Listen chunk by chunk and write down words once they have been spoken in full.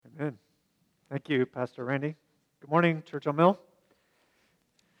Thank you, Pastor Randy. Good morning, Churchill Mill.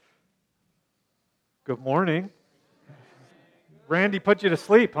 Good morning. Randy put you to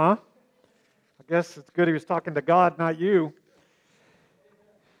sleep, huh? I guess it's good he was talking to God, not you.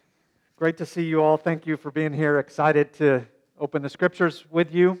 Great to see you all. Thank you for being here. Excited to open the scriptures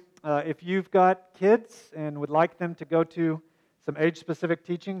with you. If you've got kids and would like them to go to some age-specific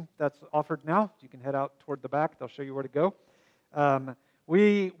teaching that's offered now, you can head out toward the back. They'll show you where to go.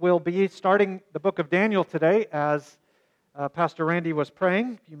 We will be starting the book of Daniel today as Pastor Randy was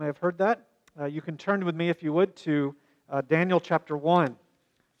praying. You may have heard that. You can turn with me, if you would, to Daniel chapter 1,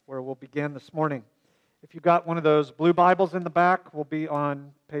 where we'll begin this morning. If you've got one of those blue Bibles in the back, we'll be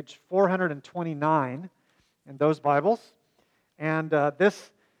on page 429 in those Bibles. And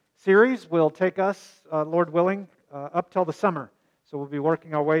this series will take us, Lord willing, up till the summer. So we'll be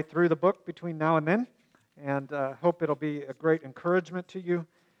working our way through the book between now and then. And hope it'll be a great encouragement to you.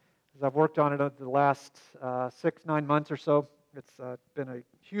 As I've worked on it over the last 6-9 months or so, it's been a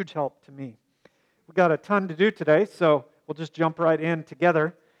huge help to me. We've got a ton to do today, so we'll just jump right in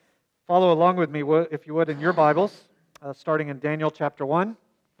together. Follow along with me, if you would, in your Bibles, starting in Daniel chapter 1,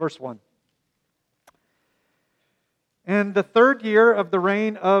 verse 1. And the third year of the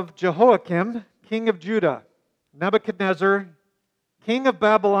reign of Jehoiakim, king of Judah, Nebuchadnezzar, king of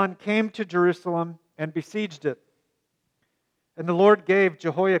Babylon, came to Jerusalem and besieged it. And the Lord gave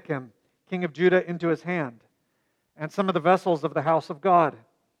Jehoiakim, king of Judah, into his hand, and some of the vessels of the house of God.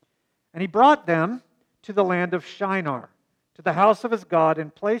 And he brought them to the land of Shinar, to the house of his God,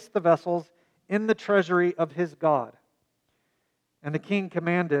 and placed the vessels in the treasury of his God. And the king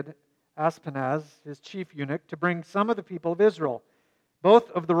commanded Ashpenaz, his chief eunuch, to bring some of the people of Israel,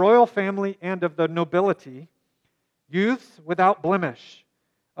 both of the royal family and of the nobility, youths without blemish,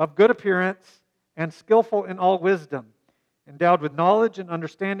 of good appearance, and skillful in all wisdom, endowed with knowledge and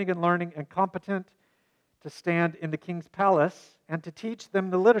understanding and learning, and competent to stand in the king's palace, and to teach them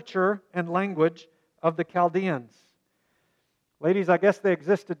the literature and language of the Chaldeans. Ladies, I guess they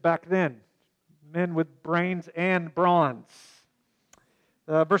existed back then. Men with brains and bronze.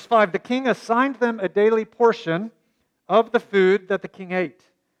 Verse 5, the king assigned them a daily portion of the food that the king ate,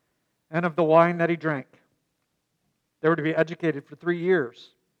 and of the wine that he drank. They were to be educated for 3 years.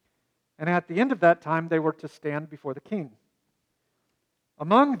 And at the end of that time, they were to stand before the king.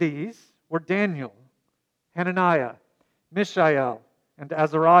 Among these were Daniel, Hananiah, Mishael, and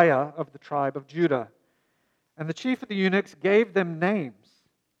Azariah of the tribe of Judah. And the chief of the eunuchs gave them names.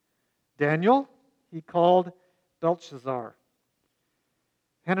 Daniel he called Belshazzar.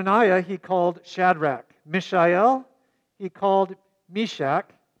 Hananiah he called Shadrach. Mishael he called Meshach.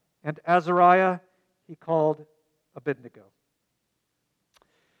 And Azariah he called Abednego.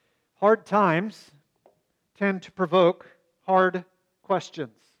 Hard times tend to provoke hard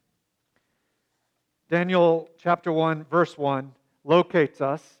questions. Daniel chapter 1, verse 1 locates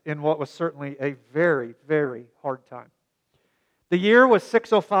us in what was certainly a very, very hard time. The year was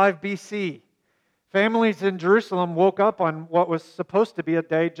 605 BC. Families in Jerusalem woke up on what was supposed to be a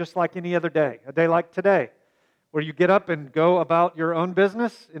day just like any other day, a day like today, where you get up and go about your own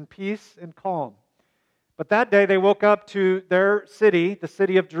business in peace and calm. But that day they woke up to their city, the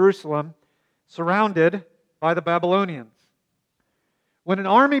city of Jerusalem, surrounded by the Babylonians. When an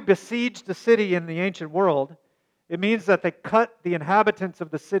army besieged a city in the ancient world, it means that they cut the inhabitants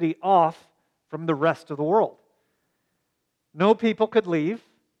of the city off from the rest of the world. No people could leave,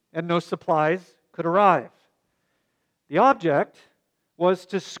 and no supplies could arrive. The object was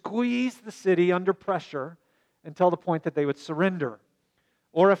to squeeze the city under pressure until the point that they would surrender.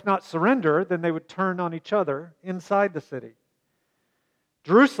 Or if not surrender, then they would turn on each other inside the city.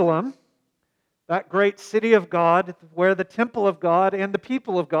 Jerusalem, that great city of God, where the temple of God and the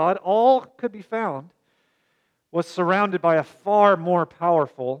people of God all could be found, was surrounded by a far more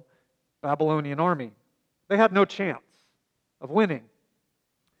powerful Babylonian army. They had no chance of winning. Do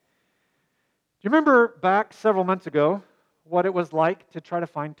you remember back several months ago what it was like to try to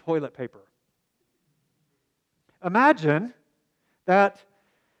find toilet paper? Imagine that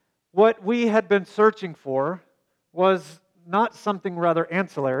what we had been searching for was not something rather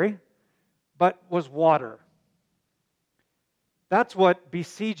ancillary, but was water. That's what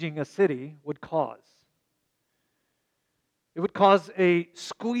besieging a city would cause. It would cause a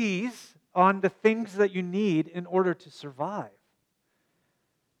squeeze on the things that you need in order to survive.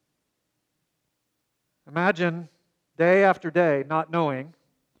 Imagine day after day not knowing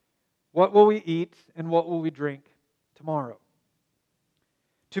what will we eat and what will we drink tomorrow.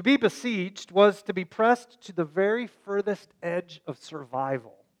 To be besieged was to be pressed to the very furthest edge of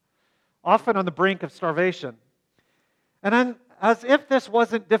survival, often on the brink of starvation. And then, as if this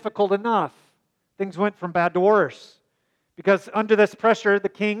wasn't difficult enough, Things went from bad to worse. Because under this pressure, the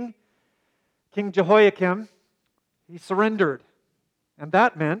king, King Jehoiakim, he surrendered. And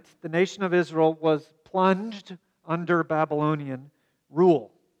that meant the nation of Israel was plunged under Babylonian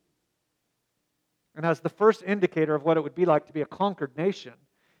rule. And as the first indicator of what it would be like to be a conquered nation,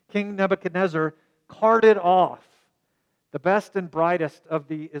 King Nebuchadnezzar carted off the best and brightest of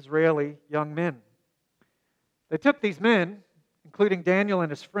the Israeli young men. They took these men, including Daniel and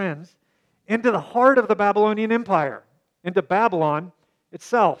his friends, into the heart of the Babylonian Empire, into Babylon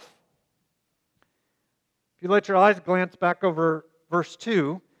itself. If you let your eyes glance back over verse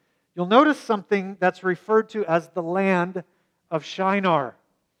 2, you'll notice something that's referred to as the land of Shinar.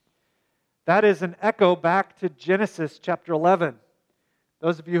 That is an echo back to Genesis chapter 11.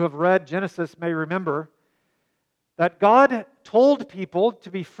 Those of you who have read Genesis may remember that God told people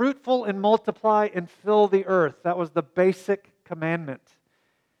to be fruitful and multiply and fill the earth. That was the basic commandment.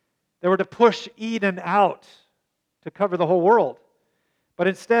 They were to push Eden out to cover the whole world. But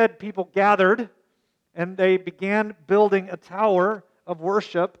instead, people gathered and they began building a tower of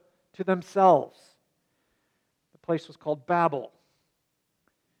worship to themselves. The place was called Babel.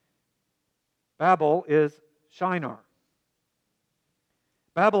 Babel is Shinar.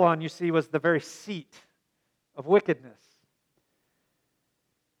 Babylon, you see, was the very seat of wickedness,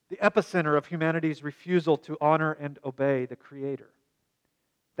 the epicenter of humanity's refusal to honor and obey the Creator.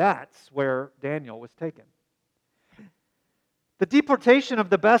 That's where Daniel was taken. The deportation of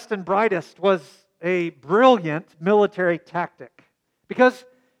the best and brightest was a brilliant military tactic. Because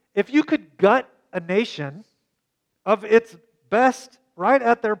if you could gut a nation of its best right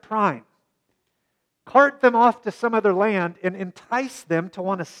at their prime, cart them off to some other land and entice them to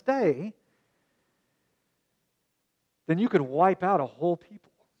want to stay, then you could wipe out a whole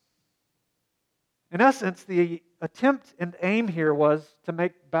people. In essence, the attempt and aim here was to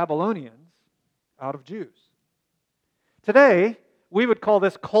make Babylonians out of Jews. Today, we would call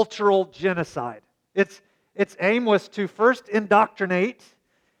this cultural genocide. Its aim was to first indoctrinate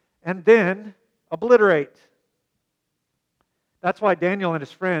and then obliterate. That's why Daniel and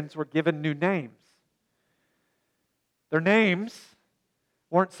his friends were given new names. Their names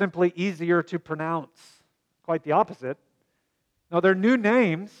weren't simply easier to pronounce. Quite the opposite. No, their new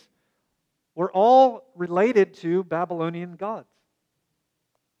names were all related to Babylonian gods.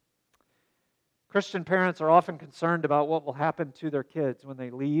 Christian parents are often concerned about what will happen to their kids when they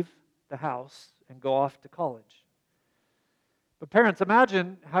leave the house and go off to college. But parents,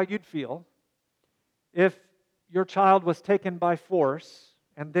 imagine how you'd feel if your child was taken by force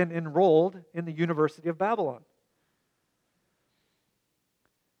and then enrolled in the University of Babylon.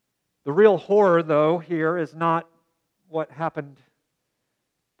 The real horror, though, here is not what happened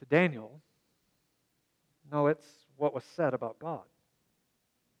to Daniel. No, it's what was said about God.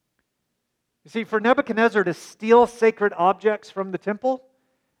 You see, for Nebuchadnezzar to steal sacred objects from the temple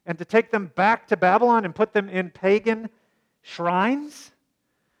and to take them back to Babylon and put them in pagan shrines,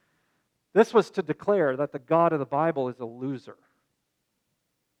 this was to declare that the God of the Bible is a loser,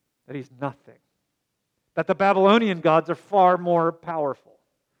 that he's nothing, that the Babylonian gods are far more powerful.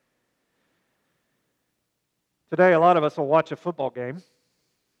 Today, a lot of us will watch a football game.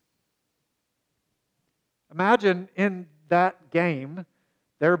 Imagine in that game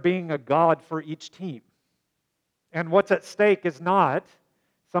there being a god for each team. And what's at stake is not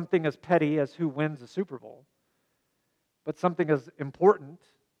something as petty as who wins a Super Bowl, but something as important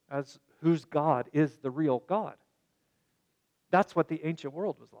as whose God is the real God. That's what the ancient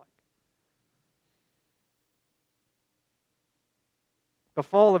world was like. The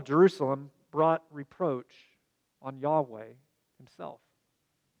fall of Jerusalem brought reproach on Yahweh himself.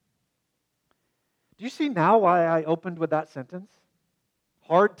 Do you see now why I opened with that sentence?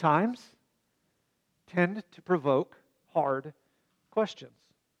 Hard times tend to provoke hard questions.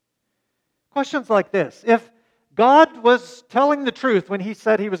 Questions like this: if God was telling the truth when he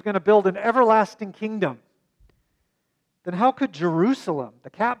said he was going to build an everlasting kingdom, then how could Jerusalem, the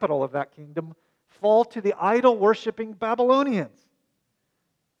capital of that kingdom, fall to the idol-worshiping Babylonians?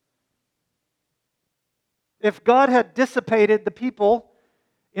 If God had dissipated the people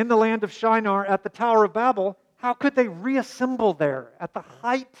in the land of Shinar at the Tower of Babel, how could they reassemble there at the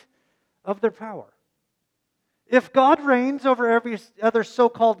height of their power? If God reigns over every other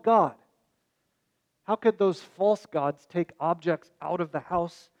so-called God, how could those false gods take objects out of the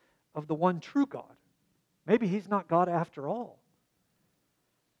house of the one true God? Maybe he's not God after all.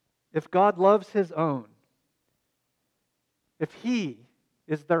 If God loves his own, if he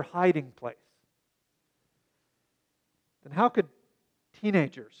is their hiding place, then how could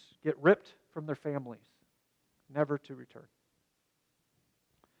teenagers get ripped from their families, never to return?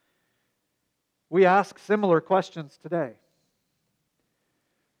 we ask similar questions today.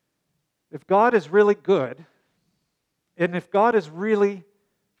 If God is really good, and if God is really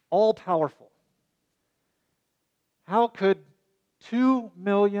all-powerful, how could 2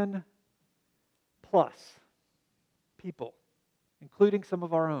 million plus people, including some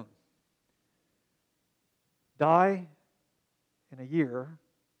of our own, die in a year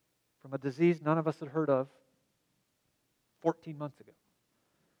from a disease none of us had heard of 14 months ago?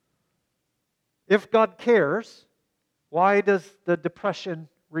 If God cares, why does the depression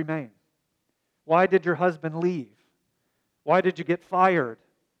remain? Why did your husband leave? Why did you get fired?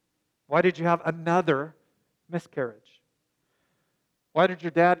 Why did you have another miscarriage? Why did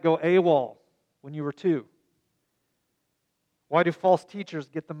your dad go AWOL when you were 2? Why do false teachers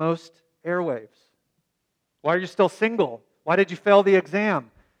get the most airwaves? Why are you still single? Why did you fail the exam?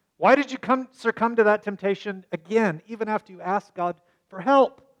 Why did you succumb to that temptation again, even after you asked God for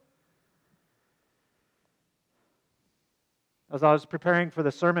help? As I was preparing for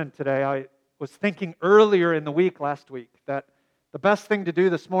the sermon today, I was thinking earlier in the week, last week, that the best thing to do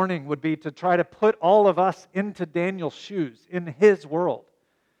this morning would be to try to put all of us into Daniel's shoes, in his world,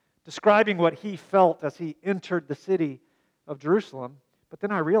 describing what he felt as he entered the city of Jerusalem. But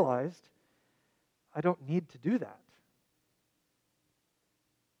then I realized I don't need to do that.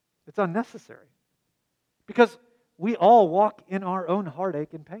 It's unnecessary. Because we all walk in our own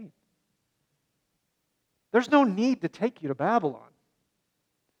heartache and pain. There's no need to take you to Babylon.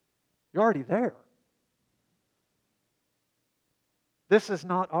 You're already there. This is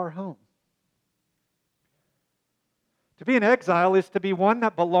not our home. To be in exile is to be one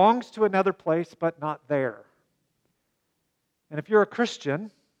that belongs to another place but not there. And if you're a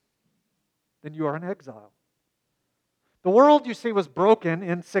Christian, then you are in exile. The world, you see, was broken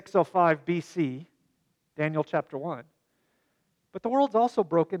in 605 BC, Daniel chapter 1. But the world's also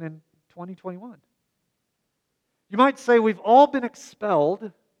broken in 2021. You might say we've all been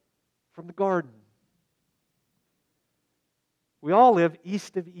expelled from the garden. We all live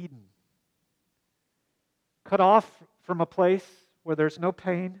east of Eden, cut off from a place where there's no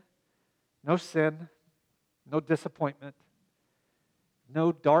pain, no sin, no disappointment,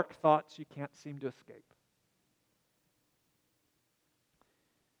 no dark thoughts you can't seem to escape.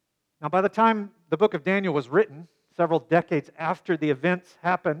 Now, by the time the book of Daniel was written, several decades after the events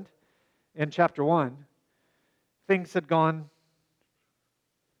happened in chapter 1, things had gone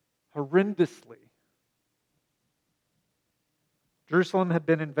horrendously. Jerusalem had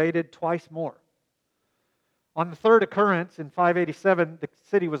been invaded twice more. On the third occurrence in 587, the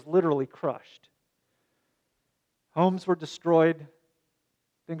city was literally crushed. Homes were destroyed.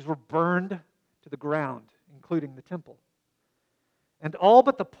 Things were burned to the ground, including the temple. And all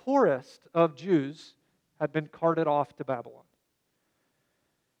but the poorest of Jews had been carted off to Babylon.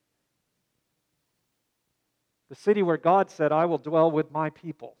 The city where God said, "I will dwell with my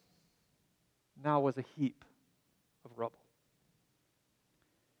people," now was a heap of rubble.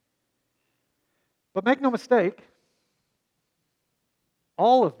 But make no mistake,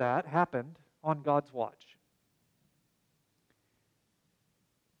 all of that happened on God's watch.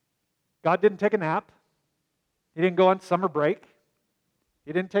 God didn't take a nap. He didn't go on summer break.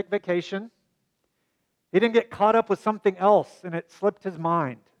 He didn't take vacation. He didn't get caught up with something else and it slipped his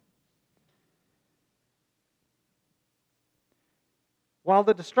mind. While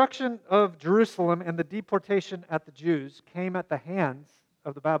the destruction of Jerusalem and the deportation at the Jews came at the hands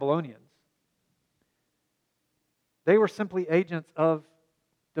of the Babylonians, they were simply agents of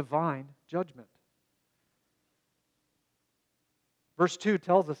divine judgment. Verse 2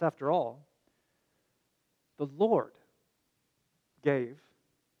 tells us, after all, the Lord gave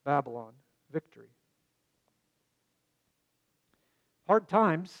Babylon victory. Hard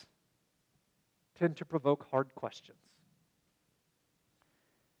times tend to provoke hard questions.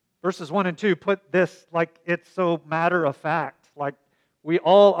 Verses 1 and 2 put this like it's so matter of fact, like we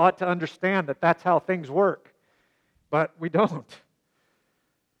all ought to understand that that's how things work, but we don't.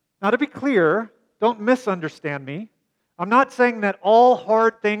 Now, to be clear, don't misunderstand me. I'm not saying that all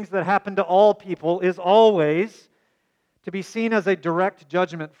hard things that happen to all people is always to be seen as a direct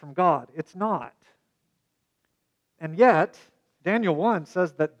judgment from God. It's not. And yet, Daniel 1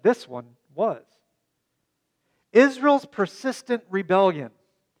 says that this one was. Israel's persistent rebellion,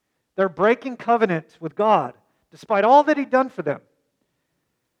 their breaking covenant with God, despite all that He'd done for them,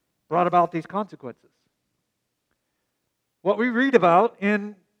 brought about these consequences. What we read about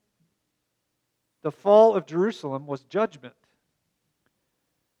in the fall of Jerusalem was judgment.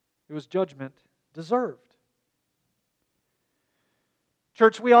 It was judgment deserved.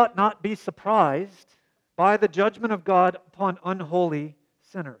 Church, we ought not be surprised by the judgment of God upon unholy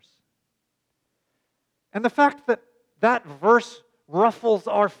sinners. And the fact that that verse ruffles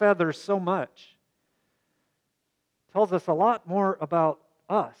our feathers so much tells us a lot more about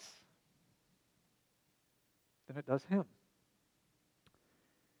us than it does him.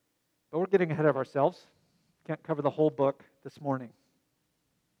 But we're getting ahead of ourselves. Can't cover the whole book this morning.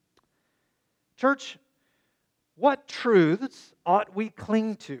 Church, what truths ought we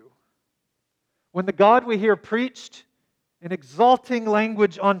cling to when the God we hear preached in exalting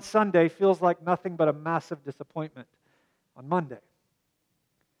language on Sunday feels like nothing but a massive disappointment on Monday?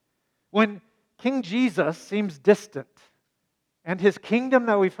 When King Jesus seems distant and his kingdom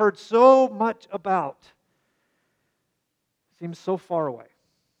that we've heard so much about seems so far away.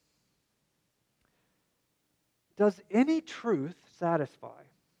 Does any truth satisfy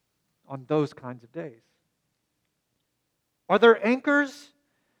on those kinds of days? Are there anchors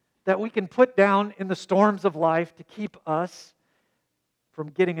that we can put down in the storms of life to keep us from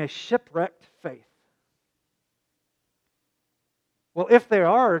getting a shipwrecked faith? Well, if there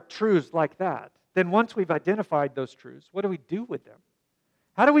are truths like that, then once we've identified those truths, what do we do with them?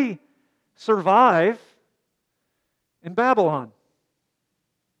 How do we survive in Babylon?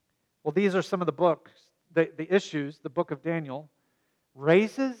 Well, these are some of the books, the issues the book of Daniel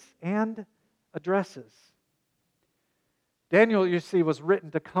raises and addresses. Daniel, you see, was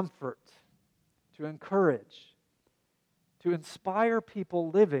written to comfort, to encourage, to inspire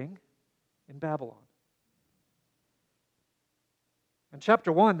people living in Babylon. And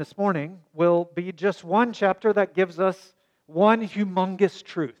chapter 1 this morning will be just one chapter that gives us one humongous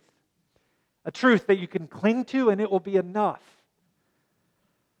truth. A truth that you can cling to and it will be enough.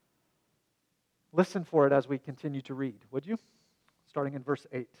 Listen for it as we continue to read, would you? Starting in verse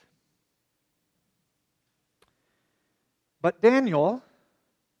 8. But Daniel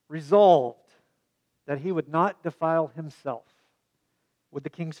resolved that he would not defile himself with the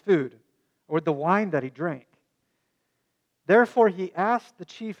king's food or with the wine that he drank. Therefore he asked the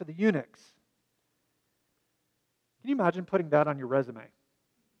chief of the eunuchs. Can you imagine putting that on your resume?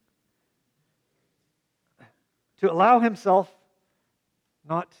 To allow himself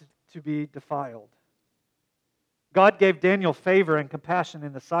not to be defiled. God gave Daniel favor and compassion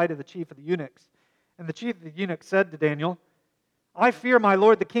in the sight of the chief of the eunuchs. And the chief of the eunuchs said to Daniel, I fear my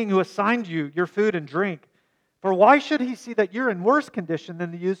lord the king who assigned you your food and drink. For why should he see that you're in worse condition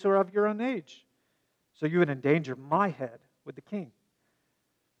than the youths who are of your own age? So you would endanger my head with the king.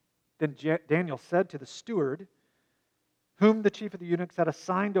 Then Daniel said to the steward, whom the chief of the eunuchs had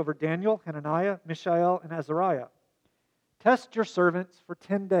assigned over Daniel, Hananiah, Mishael, and Azariah, test your servants for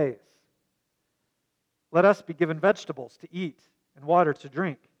 10 days. Let us be given vegetables to eat and water to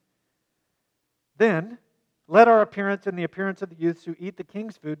drink. Then let our appearance and the appearance of the youths who eat the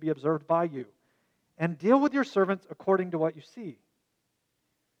king's food be observed by you, and deal with your servants according to what you see.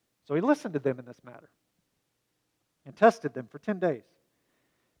 So he listened to them in this matter and tested them for 10 days.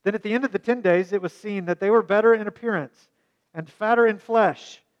 Then at the end of the 10 days, it was seen that they were better in appearance and fatter in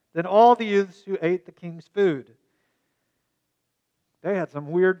flesh than all the youths who ate the king's food. They had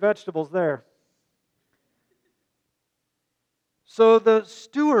some weird vegetables there. So the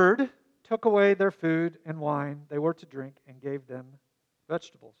steward took away their food and wine they were to drink and gave them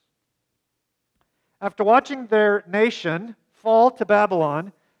vegetables. After watching their nation fall to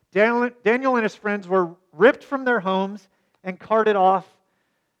Babylon, Daniel and his friends were ripped from their homes and carted off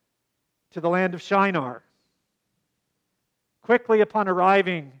to the land of Shinar. Quickly upon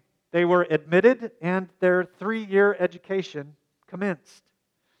arriving, they were admitted and their 3-year education commenced.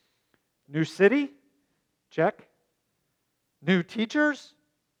 New city? Check. New teachers?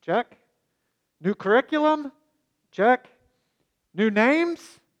 Check. New curriculum? Check. New names?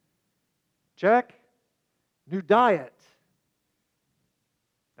 Check. New diet?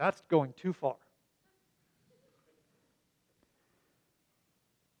 That's going too far.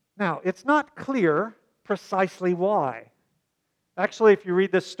 Now, it's not clear precisely why. Actually, if you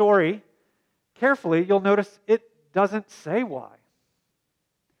read this story carefully, you'll notice it doesn't say why.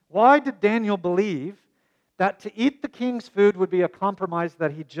 Why did Daniel believe that to eat the king's food would be a compromise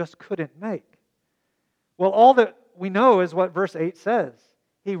that he just couldn't make? Well, all that we know is what verse 8 says.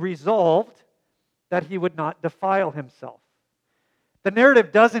 He resolved that he would not defile himself. The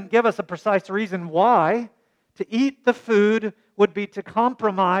narrative doesn't give us a precise reason why to eat the food would be to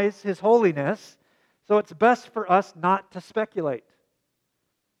compromise his holiness, so it's best for us not to speculate.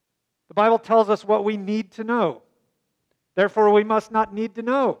 The Bible tells us what we need to know. Therefore, we must not need to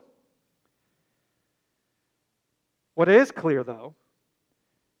know. What is clear, though,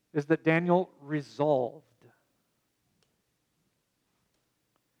 is that Daniel resolved.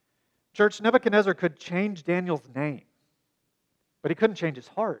 Church, Nebuchadnezzar could change Daniel's name, but he couldn't change his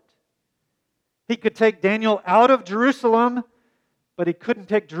heart. He could take Daniel out of Jerusalem, but he couldn't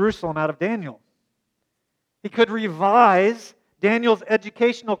take Jerusalem out of Daniel. He could revise Daniel's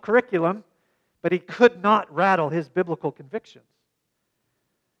educational curriculum, but he could not rattle his biblical convictions.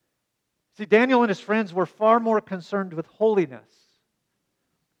 See, Daniel and his friends were far more concerned with holiness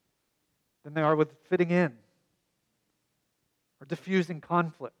than they are with fitting in, or diffusing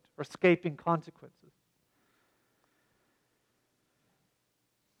conflict, or escaping consequences.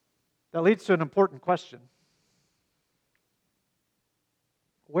 That leads to an important question.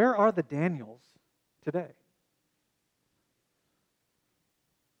 Where are the Daniels today?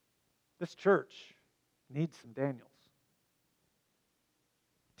 This church needs some Daniels.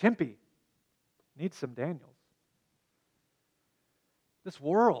 Tempe needs some Daniels. This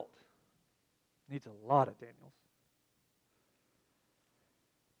world needs a lot of Daniels.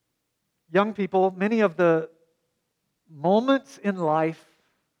 Young people, many of the moments in life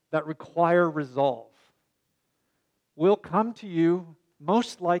that require resolve will come to you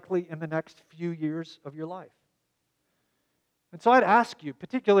most likely in the next few years of your life. And so I'd ask you,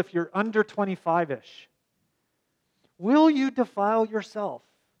 particularly if you're under 25-ish, will you defile yourself?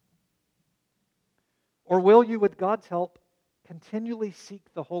 Or will you, with God's help, continually seek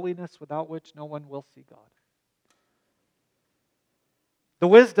the holiness without which no one will see God? The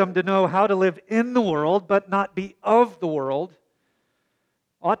wisdom to know how to live in the world but not be of the world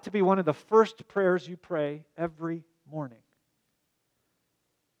ought to be one of the first prayers you pray every morning.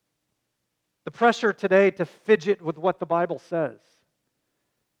 The pressure today to fidget with what the Bible says,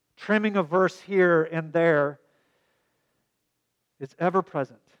 trimming a verse here and there, is ever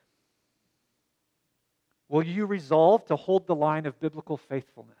present. Will you resolve to hold the line of biblical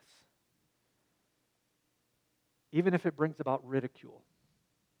faithfulness, even if it brings about ridicule?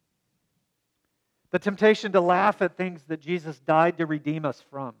 The temptation to laugh at things that Jesus died to redeem us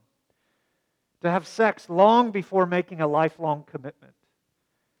from, to have sex long before making a lifelong commitment,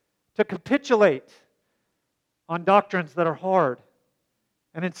 to capitulate on doctrines that are hard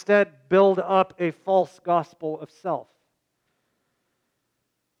and instead build up a false gospel of self.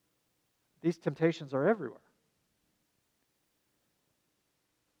 These temptations are everywhere.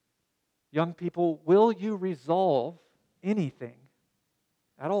 Young people, will you resolve anything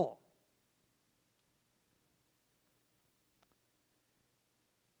at all?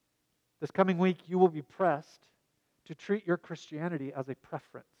 This coming week, you will be pressed to treat your Christianity as a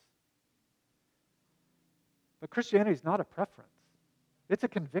preference. But Christianity is not a preference. It's a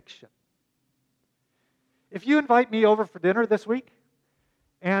conviction. If you invite me over for dinner this week,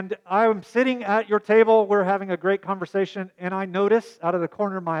 and I'm sitting at your table, we're having a great conversation, and I notice out of the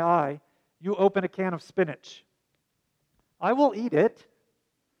corner of my eye, you open a can of spinach. I will eat it.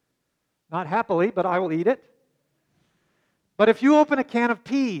 Not happily, but I will eat it. But if you open a can of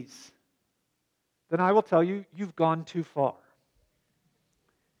peas, then I will tell you, you've gone too far.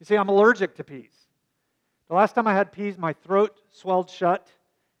 You see, I'm allergic to peas. The last time I had peas, my throat swelled shut,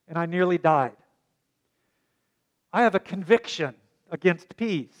 and I nearly died. I have a conviction against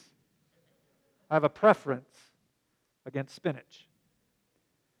peas. I have a preference against spinach.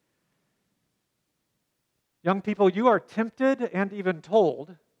 Young people, you are tempted and even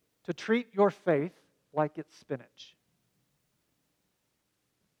told to treat your faith like it's spinach.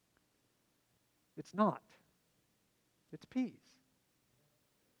 It's not. It's peas.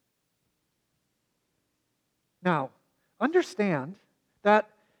 Now, understand that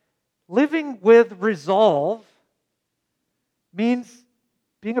living with resolve means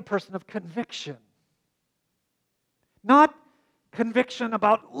being a person of conviction. Not conviction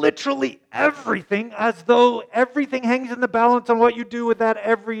about literally everything, as though everything hangs in the balance on what you do with that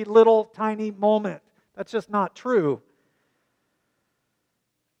every little tiny moment. That's just not true.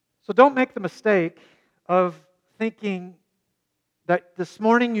 So don't make the mistake of thinking that this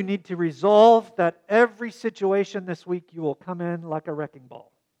morning you need to resolve that every situation this week you will come in like a wrecking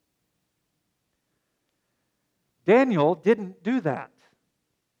ball. Daniel didn't do that.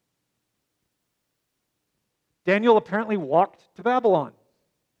 Daniel apparently walked to Babylon.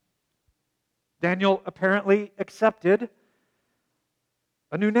 Daniel apparently accepted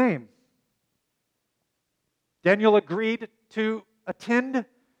a new name. Daniel agreed to attend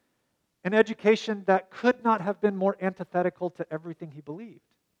an education that could not have been more antithetical to everything he believed.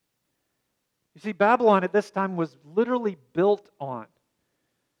 You see, Babylon at this time was literally built on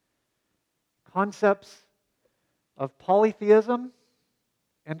concepts of polytheism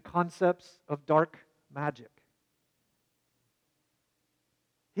and concepts of dark magic.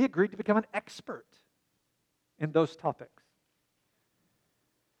 He agreed to become an expert in those topics.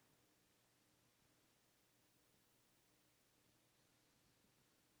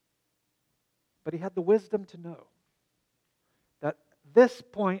 But he had the wisdom to know that this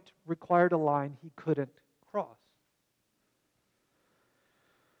point required a line he couldn't cross.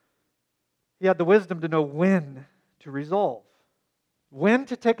 He had the wisdom to know when to resolve, when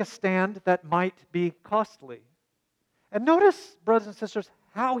to take a stand that might be costly. And notice, brothers and sisters,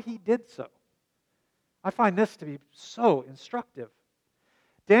 how he did so. I find this to be so instructive.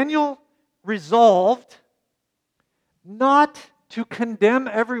 Daniel resolved not to condemn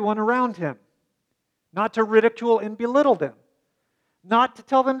everyone around him, not to ridicule and belittle them, not to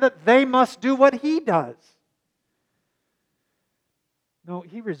tell them that they must do what he does. No,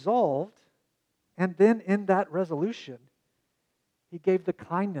 he resolved, and then in that resolution, he gave the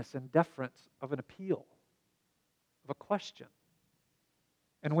kindness and deference of an appeal, of a question.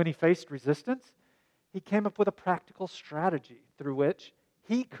 And when he faced resistance, he came up with a practical strategy through which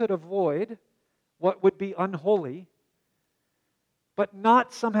he could avoid what would be unholy, but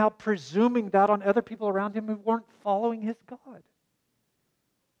not somehow presuming that on other people around him who weren't following his God.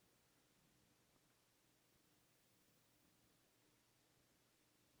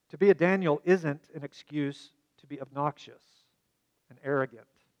 To be a Daniel isn't an excuse to be obnoxious and arrogant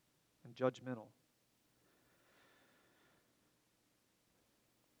and judgmental.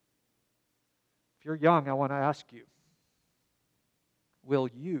 If you're young, I want to ask you, will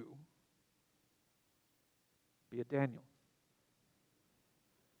you be a Daniel?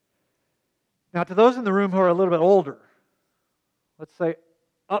 Now, to those in the room who are a little bit older, let's say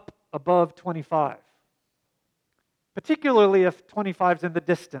up above 25, particularly if 25 is in the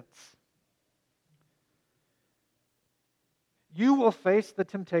distance, you will face the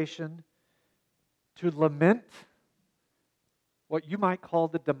temptation to lament what you might call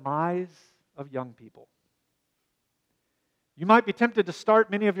the demise of young people. You might be tempted to start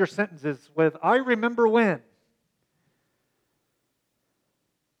many of your sentences with, "I remember when."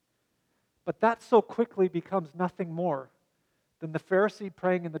 But that so quickly becomes nothing more than the Pharisee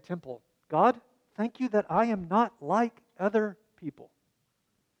praying in the temple, "God, thank you that I am not like other people."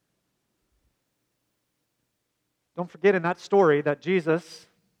 Don't forget in that story that Jesus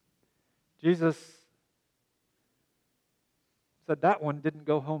said that one didn't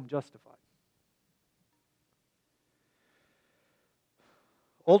go home justified.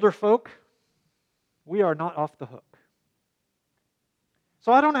 Older folk, we are not off the hook.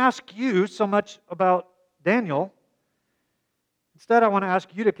 So I don't ask you so much about Daniel. Instead, I want to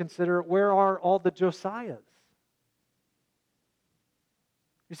ask you to consider, where are all the Josiahs?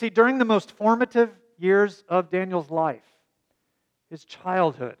 You see, during the most formative years of Daniel's life, his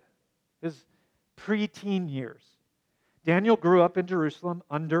childhood, his preteen years, Daniel grew up in Jerusalem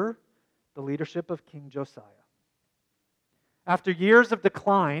under the leadership of King Josiah. After years of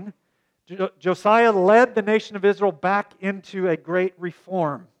decline, Josiah led the nation of Israel back into a great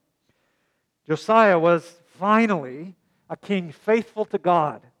reform. Josiah was finally a king faithful to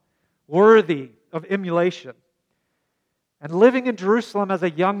God, worthy of emulation. And living in Jerusalem as a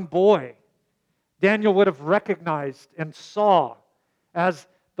young boy, Daniel would have recognized and saw as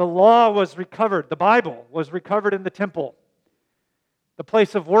the law was recovered, the Bible was recovered in the temple. The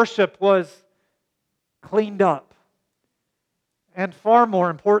place of worship was cleaned up. And far more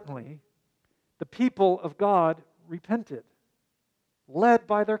importantly, the people of God repented, led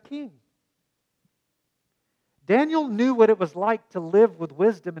by their king. Daniel knew what it was like to live with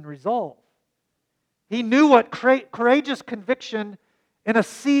wisdom and resolve. He knew what courageous conviction in a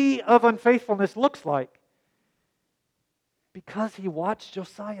sea of unfaithfulness looks like because he watched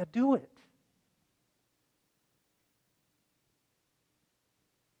Josiah do it.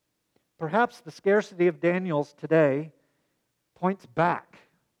 Perhaps the scarcity of Daniel's today points back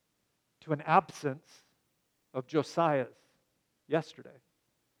to an absence of Josiah's yesterday.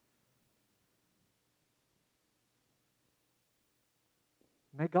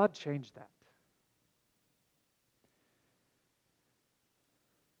 May God change that.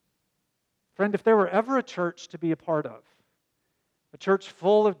 Friend, if there were ever a church to be a part of, a church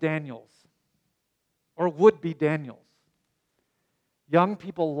full of Daniels, or would-be Daniels, young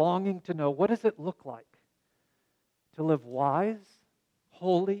people longing to know, what does it look like to live wise,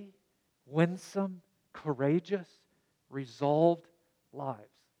 holy, winsome, courageous, resolved lives?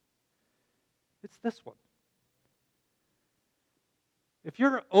 It's this one. If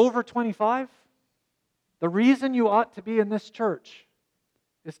you're over 25, the reason you ought to be in this church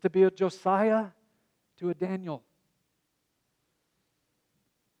is to be a Josiah to a Daniel.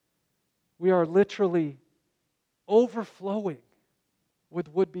 We are literally overflowing with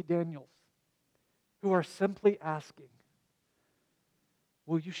would-be Daniels who are simply asking,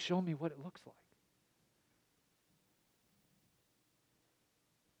 will you show me what it looks like?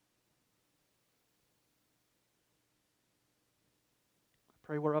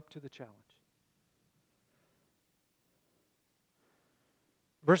 pray we're up to the challenge.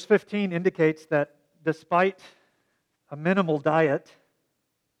 Verse 15 indicates that despite a minimal diet,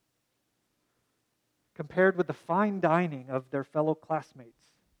 compared with the fine dining of their fellow classmates,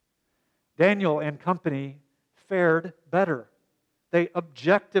 Daniel and company fared better. They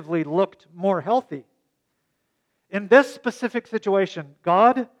objectively looked more healthy. In this specific situation,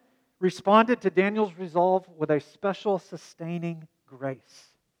 God responded to Daniel's resolve with a special sustaining grace.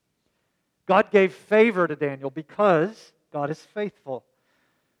 God gave favor to Daniel because God is faithful.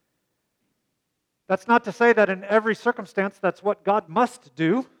 That's not to say that in every circumstance that's what God must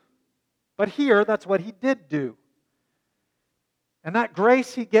do, but here that's what He did do. And that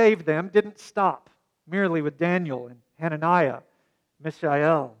grace He gave them didn't stop merely with Daniel and Hananiah,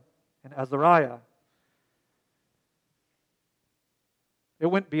 Mishael, and Azariah. It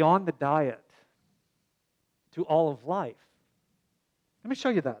went beyond the diet to all of life. Let me show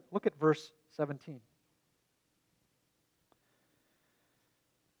you that. Look at verse 17.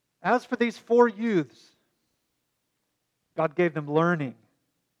 As for these 4 youths, God gave them learning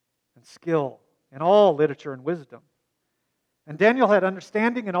and skill in all literature and wisdom. And Daniel had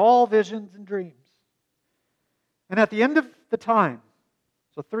understanding in all visions and dreams. And at the end of the time,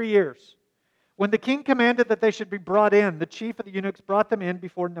 so 3 years, when the king commanded that they should be brought in, the chief of the eunuchs brought them in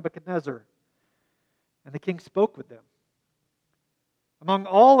before Nebuchadnezzar. And the king spoke with them. Among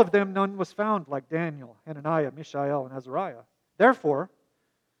all of them, none was found like Daniel, Hananiah, Mishael, and Azariah. Therefore,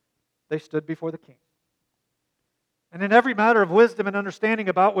 they stood before the king. And in every matter of wisdom and understanding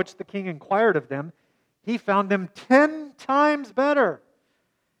about which the king inquired of them, he found them 10 times better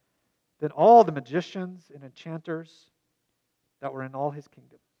than all the magicians and enchanters that were in all his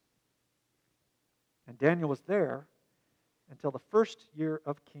kingdom. And Daniel was there until the first year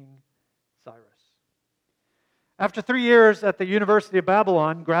of King Cyrus. After 3 years at the University of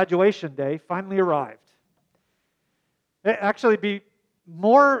Babylon, graduation day finally arrived. It actually be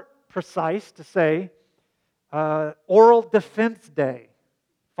more precise to say oral defense day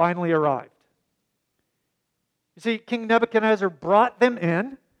finally arrived. You see, King Nebuchadnezzar brought them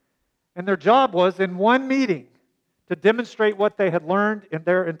in, and their job was in one meeting to demonstrate what they had learned in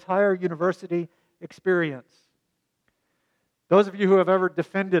their entire university experience. Those of you who have ever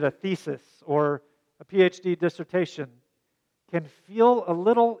defended a thesis or a PhD dissertation can feel a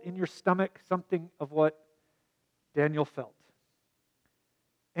little in your stomach something of what Daniel felt.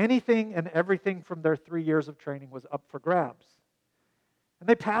 Anything and everything from their 3 years of training was up for grabs. And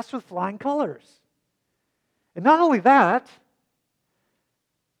they passed with flying colors. And not only that,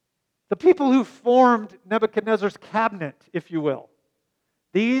 the people who formed Nebuchadnezzar's cabinet, if you will,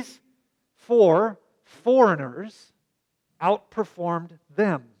 these 4 foreigners outperformed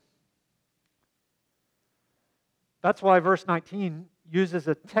them. That's why verse 19 uses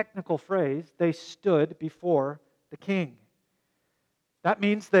a technical phrase, they stood before the king. That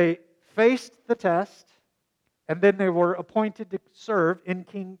means they faced the test, and then they were appointed to serve in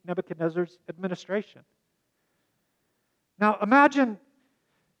King Nebuchadnezzar's administration. Now imagine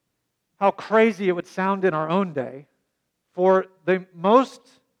how crazy it would sound in our own day for the most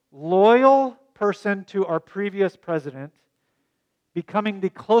loyal person to our previous president becoming the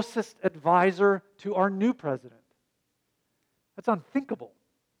closest advisor to our new president. That's unthinkable.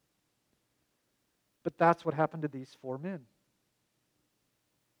 But that's what happened to these 4 men.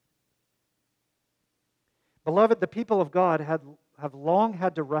 Beloved, the people of God have long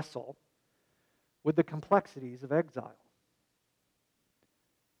had to wrestle with the complexities of exile.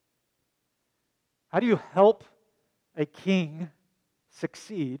 How do you help a king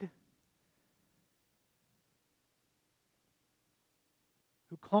succeed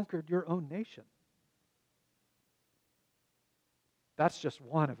who conquered your own nation? That's just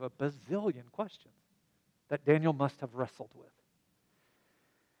one of a bazillion questions that Daniel must have wrestled with.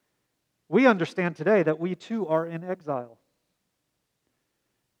 We understand today that we too are in exile.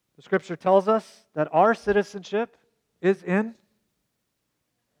 The Scripture tells us that our citizenship is in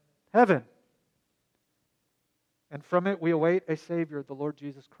heaven. And from it we await a Savior, the Lord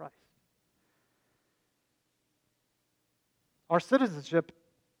Jesus Christ. Our citizenship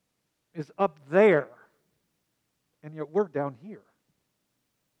is up there, and yet we're down here.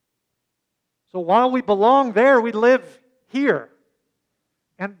 So while we belong there, we live here.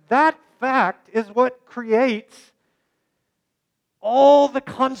 And that fact is what creates all the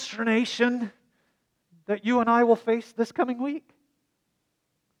consternation that you and I will face this coming week.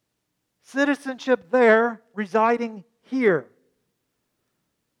 Citizenship there, residing here.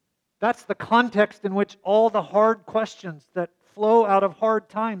 That's the context in which all the hard questions that flow out of hard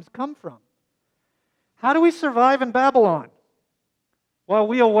times come from. How do we survive in Babylon? while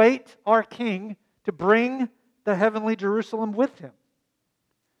we await our King to bring the heavenly Jerusalem with him?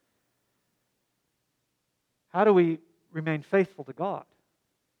 How do we remain faithful to God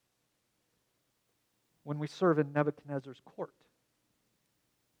when we serve in Nebuchadnezzar's court?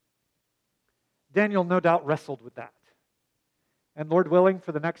 Daniel no doubt wrestled with that. And Lord willing,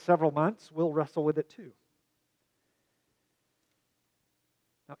 for the next several months, we'll wrestle with it too.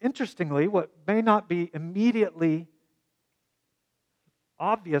 Now, interestingly, what may not be immediately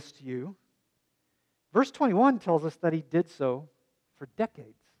obvious to you, verse 21 tells us that he did so for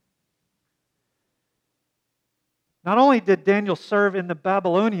decades. Not only did Daniel serve in the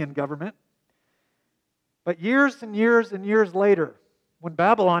Babylonian government, but years and years and years later, when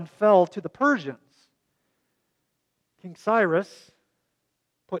Babylon fell to the Persians, King Cyrus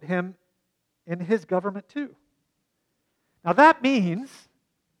put him in his government too. Now that means,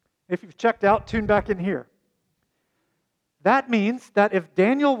 if you've checked out, tune back in here. That means that if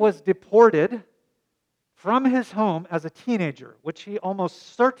Daniel was deported from his home as a teenager, which he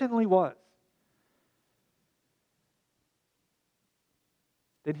almost certainly was,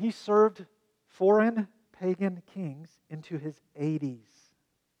 then he served foreign pagan kings into his 80s.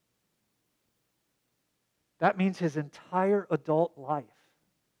 That means his entire adult life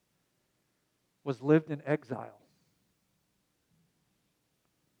was lived in exile.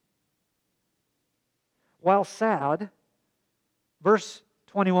 While sad, verse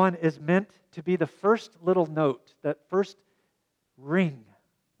 21 is meant to be the first little note, that first ring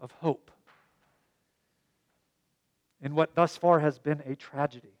of hope in what thus far has been a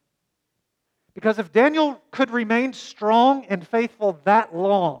tragedy. Because if Daniel could remain strong and faithful that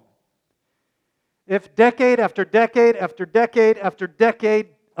long, if decade after decade after decade after decade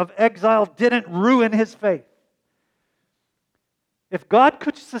of exile didn't ruin his faith, if God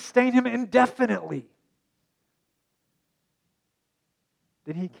could sustain him indefinitely,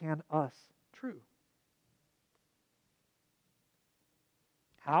 then he can us true.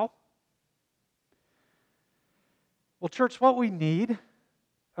 How? Well, church, what we need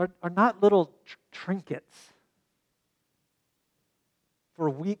are not little trinkets for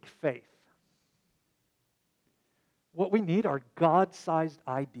weak faith. What we need are God-sized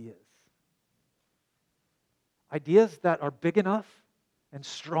ideas. Ideas that are big enough and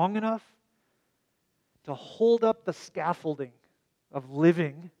strong enough to hold up the scaffolding of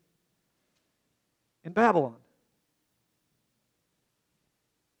living in Babylon.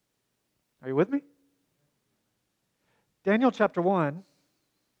 Are you with me? Daniel chapter 1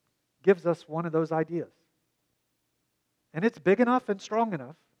 gives us one of those ideas. And it's big enough and strong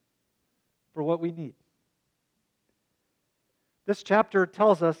enough for what we need. This chapter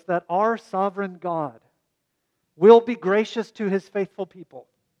tells us that our sovereign God will be gracious to his faithful people,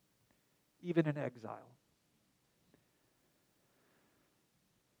 even in exile.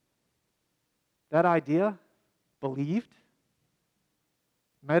 That idea, believed,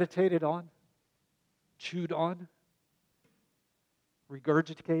 meditated on, chewed on,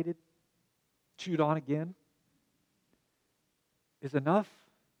 regurgitated, chewed on again, is enough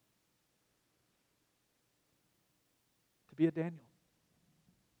to be a Daniel.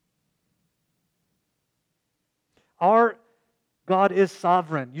 Our God is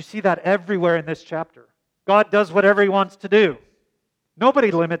sovereign. You see that everywhere in this chapter. God does whatever he wants to do.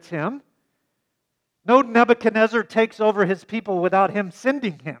 Nobody limits him. No Nebuchadnezzar takes over his people without him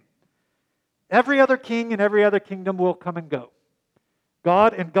sending him. Every other king and every other kingdom will come and go.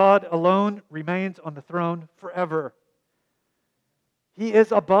 God and God alone remains on the throne forever. He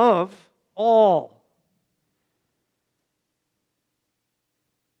is above all.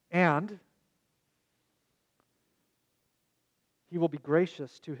 And he will be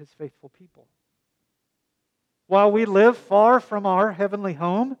gracious to his faithful people. While we live far from our heavenly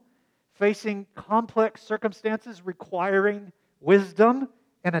home, facing complex circumstances requiring wisdom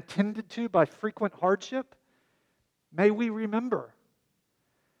and attended to by frequent hardship, may we remember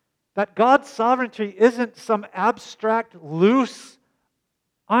that God's sovereignty isn't some abstract, loose,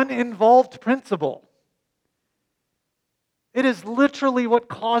 uninvolved principle. It is literally what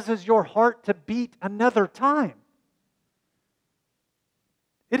causes your heart to beat another time.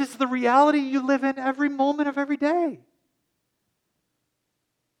 It is the reality you live in every moment of every day.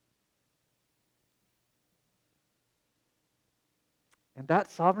 And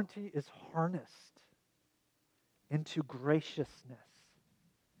that sovereignty is harnessed into graciousness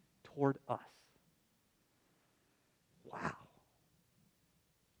toward us. Wow.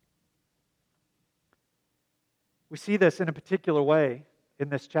 We see this in a particular way in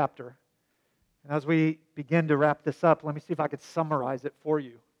this chapter. And as we begin to wrap this up, let me see if I could summarize it for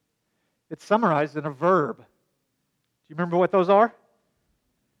you. It's summarized in a verb. Do you remember what those are?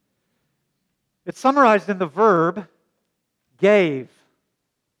 It's summarized in the verb gave.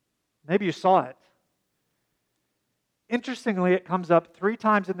 Maybe you saw it. Interestingly, it comes up 3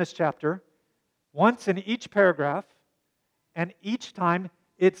 times in this chapter, once in each paragraph, and each time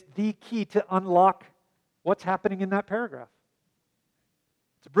it's the key to unlock what's happening in that paragraph.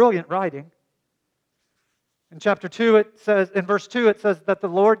 It's brilliant writing. In chapter 2, it says, in verse 2, it says that the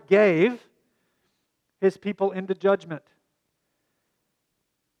Lord gave His people into judgment.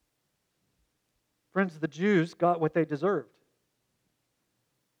 Friends, the Jews got what they deserved.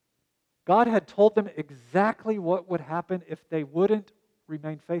 God had told them exactly what would happen if they wouldn't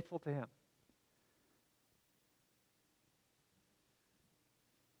remain faithful to Him.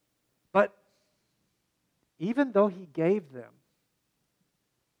 But even though He gave them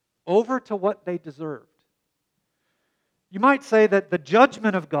over to what they deserved, you might say that the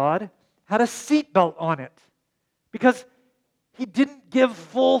judgment of God had a seatbelt on it because He didn't give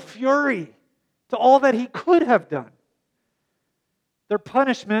full fury to all that He could have done. Their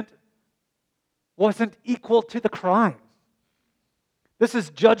punishment wasn't equal to the crime. This is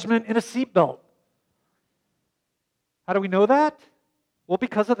judgment in a seatbelt. How do we know that? Well,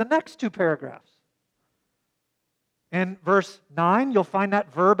 because of the next 2 paragraphs. In verse 9, you'll find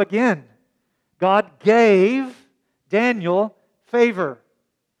that verb again. God gave Daniel favor.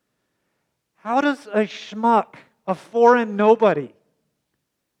 How does a schmuck, a foreign nobody,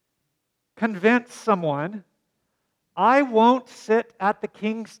 convince someone, I won't sit at the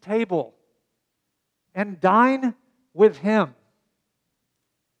king's table and dine with him?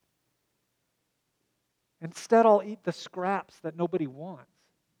 Instead, I'll eat the scraps that nobody wants.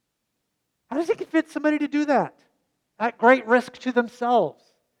 How does he convince somebody to do that at great risk to themselves?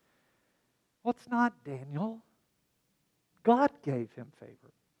 Well, it's not Daniel. God gave him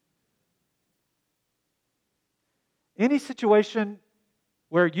favor. Any situation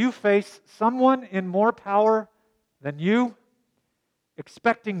where you face someone in more power than you,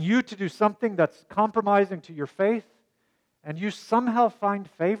 expecting you to do something that's compromising to your faith, and you somehow find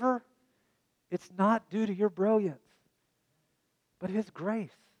favor, it's not due to your brilliance, but His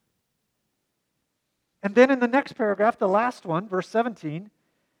grace. And then in the next paragraph, the last one, verse 17,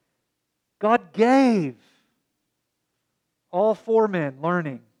 God gave all 4 men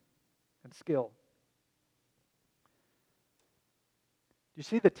learning and skill. Do you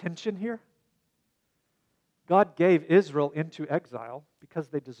see the tension here? God gave Israel into exile because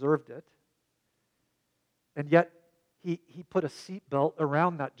they deserved it. And yet, He put a seatbelt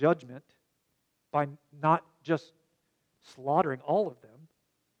around that judgment by not just slaughtering all of them.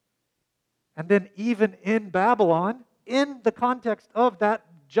 And then even in Babylon, in the context of that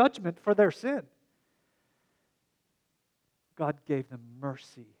judgment for their sin, God gave them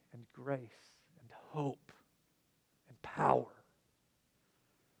mercy and grace and hope and power.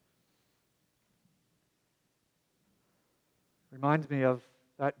 Reminds me of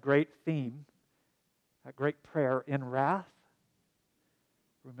that great theme, that great prayer, in wrath,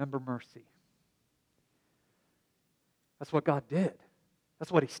 remember mercy. That's what God did.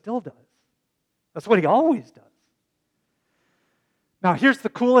 That's what He still does. That's what He always does. Now, here's the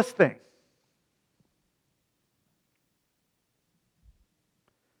coolest thing.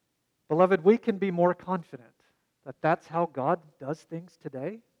 Beloved, we can be more confident that that's how God does things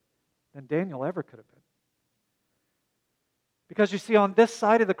today than Daniel ever could have been. Because you see, on this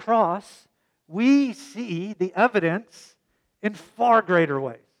side of the cross, we see the evidence in far greater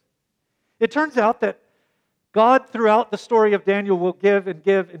ways. It turns out that God, throughout the story of Daniel, will give and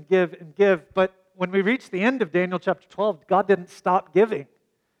give and give and give. But when we reach the end of Daniel chapter 12, God didn't stop giving.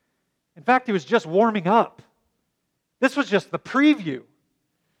 In fact, He was just warming up. This was just the preview.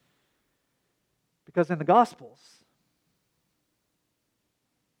 Because in the Gospels,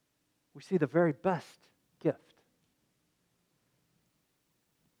 we see the very best gift.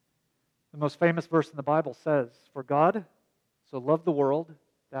 The most famous verse in the Bible says, "For God so loved the world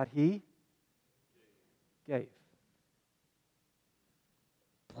that He gave."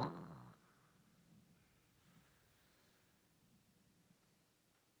 He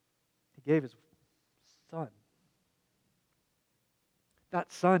gave His Son.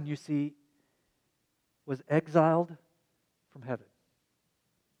 That Son, you see, was exiled from heaven,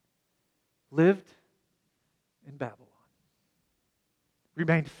 lived in Babylon,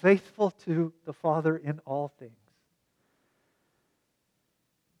 remained faithful to the Father in all things.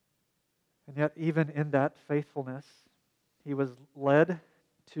 And yet, even in that faithfulness, He was led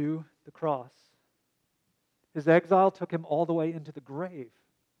to the cross. His exile took Him all the way into the grave,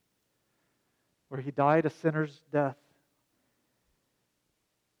 where He died a sinner's death.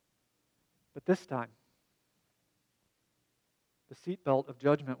 But this time, the seatbelt of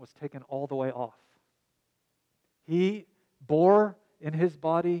judgment was taken all the way off. He bore in his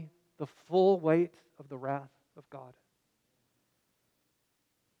body the full weight of the wrath of God.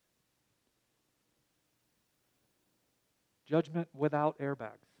 Judgment without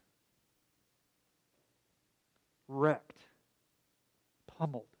airbags. Wrecked.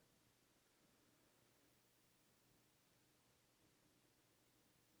 Pummeled.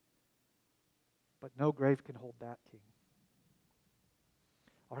 But no grave can hold that king.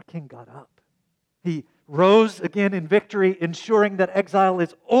 Our king got up. He rose again in victory, ensuring that exile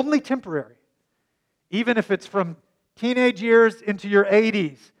is only temporary. Even if it's from teenage years into your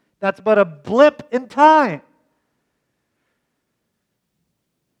 80s, that's but a blip in time.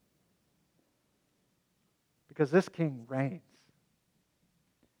 Because this king reigns.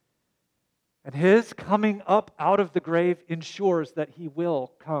 And his coming up out of the grave ensures that he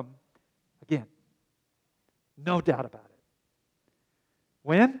will come again. No doubt about it.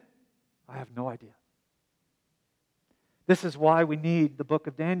 When? I have no idea. This is why we need the book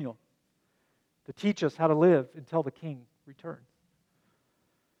of Daniel to teach us how to live until the king returns.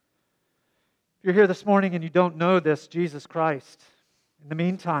 If you're here this morning and you don't know this Jesus Christ, in the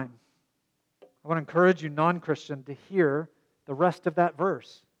meantime, I want to encourage you, non-Christian, to hear the rest of that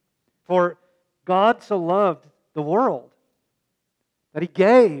verse. For God so loved the world that He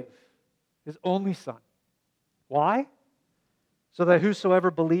gave His only Son. Why? So that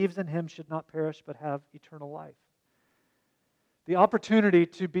whosoever believes in Him should not perish but have eternal life. The opportunity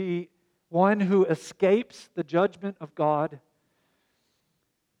to be one who escapes the judgment of God,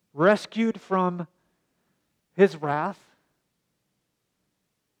 rescued from His wrath,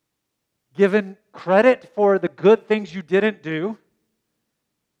 given credit for the good things you didn't do,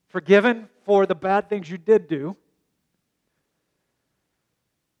 forgiven for the bad things you did do,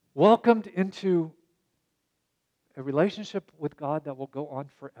 welcomed into a relationship with God that will go on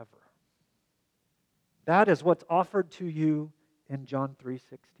forever. That is what's offered to you in John 3:16.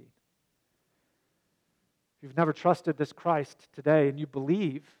 If you've never trusted this Christ today and you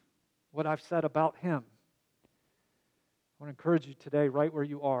believe what I've said about Him, I want to encourage you today, right where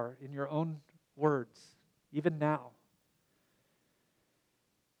you are, in your own words, even now,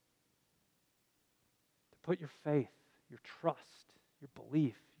 to put your faith, your trust, your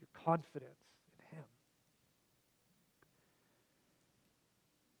belief, your confidence in Him.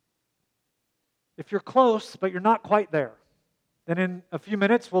 If you're close, but you're not quite there, then in a few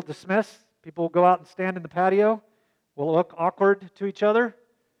minutes we'll dismiss. People will go out and stand in the patio. We'll look awkward to each other.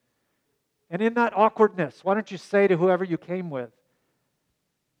 And in that awkwardness, why don't you say to whoever you came with,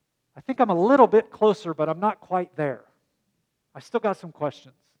 I think I'm a little bit closer, but I'm not quite there. I still got some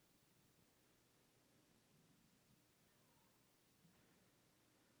questions.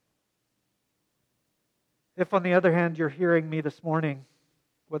 If, on the other hand, you're hearing me this morning,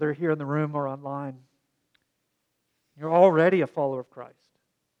 whether here in the room or online, you're already a follower of Christ,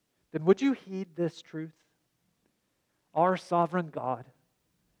 then would you heed this truth? Our sovereign God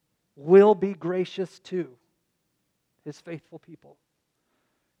will be gracious to His faithful people,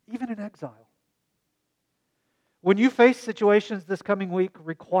 even in exile. When you face situations this coming week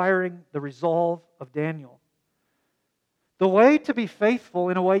requiring the resolve of Daniel, the way to be faithful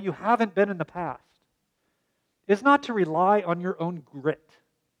in a way you haven't been in the past is not to rely on your own grit.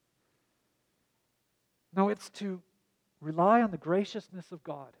 No, it's to rely on the graciousness of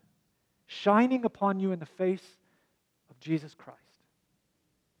God shining upon you in the face of Jesus Christ.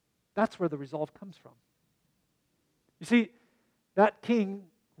 That's where the resolve comes from. You see, that king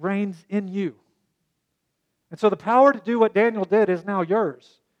reigns in you. And so the power to do what Daniel did is now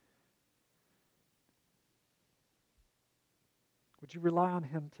yours. Would you rely on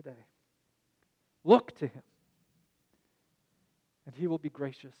Him today? Look to Him, and He will be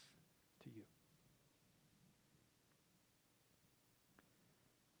gracious to you.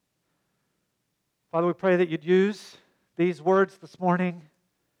 Father, we pray that you'd use these words this morning,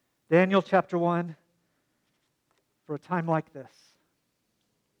 Daniel chapter 1, for a time like this.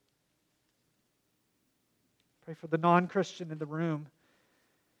 Pray for the non-Christian in the room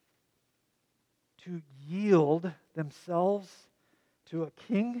to yield themselves to a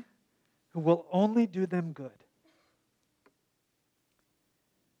king who will only do them good.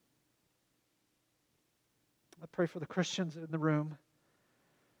 I pray for the Christians in the room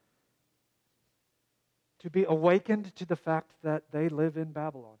to be awakened to the fact that they live in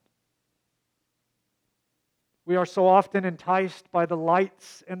Babylon. We are so often enticed by the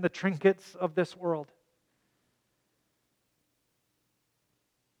lights and the trinkets of this world.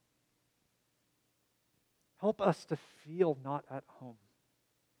 Help us to feel not at home.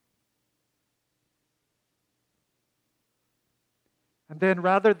 then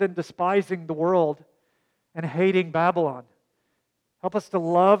rather than despising the world and hating Babylon, help us to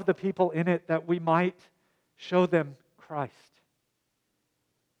love the people in it that we might show them Christ.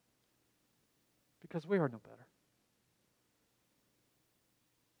 Because we are no better.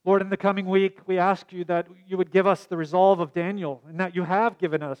 Lord, in the coming week, we ask you that you would give us the resolve of Daniel, and that you have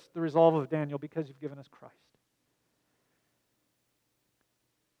given us the resolve of Daniel because you've given us Christ.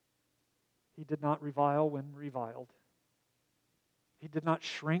 He did not revile when reviled. He did not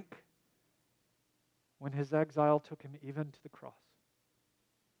shrink when his exile took him even to the cross.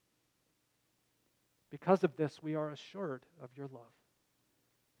 Because of this, we are assured of your love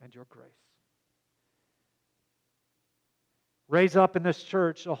and your grace. Raise up in this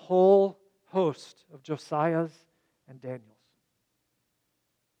church a whole host of Josiahs and Daniels.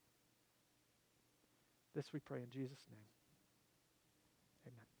 This we pray in Jesus' name.